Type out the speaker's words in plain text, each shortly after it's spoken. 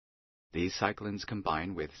These cyclins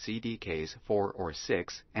combine with CDKs 4 or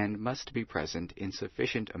 6 and must be present in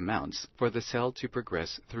sufficient amounts for the cell to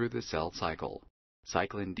progress through the cell cycle.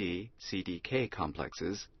 Cyclin D CDK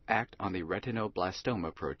complexes act on the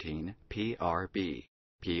retinoblastoma protein PRB.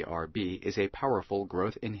 PRB is a powerful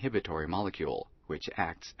growth inhibitory molecule which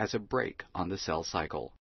acts as a brake on the cell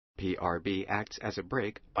cycle. PRB acts as a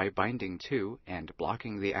brake by binding to and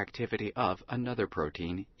blocking the activity of another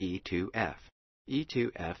protein, E2F.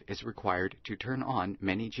 E2F is required to turn on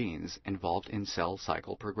many genes involved in cell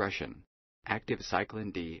cycle progression. Active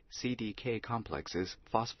cyclin D CDK complexes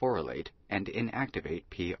phosphorylate and inactivate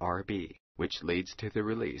PRB, which leads to the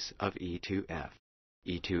release of E2F.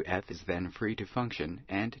 E2F is then free to function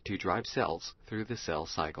and to drive cells through the cell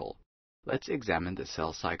cycle. Let's examine the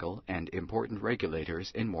cell cycle and important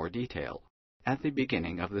regulators in more detail. At the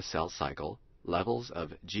beginning of the cell cycle, levels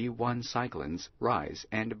of G1 cyclins rise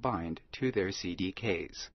and bind to their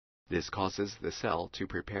CDKs. This causes the cell to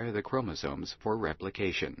prepare the chromosomes for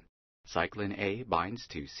replication. Cyclin A binds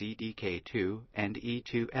to CDK2 and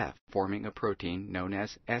E2F, forming a protein known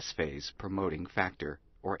as S-phase promoting factor,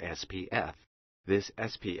 or SPF. This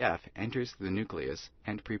SPF enters the nucleus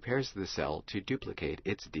and prepares the cell to duplicate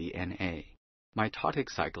its DNA. Mitotic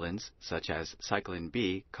cyclins, such as cyclin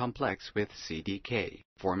B, complex with CDK,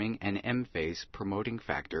 forming an M-phase promoting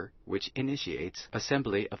factor which initiates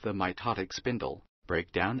assembly of the mitotic spindle,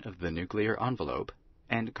 breakdown of the nuclear envelope,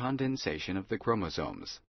 and condensation of the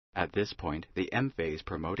chromosomes. At this point, the M-phase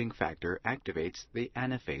promoting factor activates the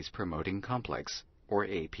anaphase promoting complex, or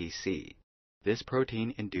APC. This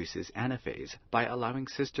protein induces anaphase by allowing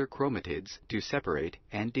sister chromatids to separate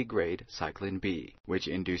and degrade cyclin B, which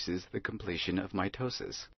induces the completion of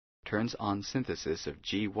mitosis, turns on synthesis of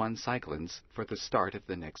G1 cyclins for the start of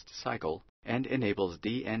the next cycle, and enables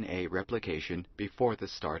DNA replication before the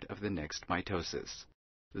start of the next mitosis.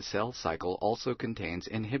 The cell cycle also contains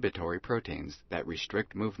inhibitory proteins that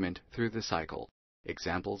restrict movement through the cycle.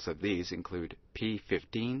 Examples of these include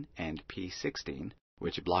P15 and P16,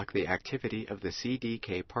 which block the activity of the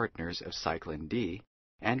CDK partners of cyclin D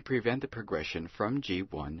and prevent the progression from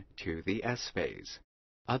G1 to the S phase.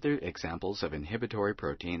 Other examples of inhibitory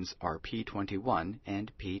proteins are P21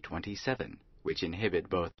 and P27, which inhibit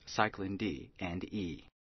both cyclin D and E.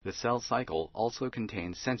 The cell cycle also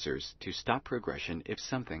contains sensors to stop progression if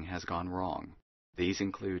something has gone wrong. These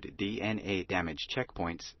include DNA damage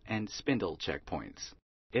checkpoints and spindle checkpoints.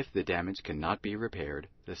 If the damage cannot be repaired,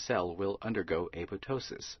 the cell will undergo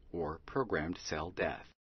apoptosis, or programmed cell death.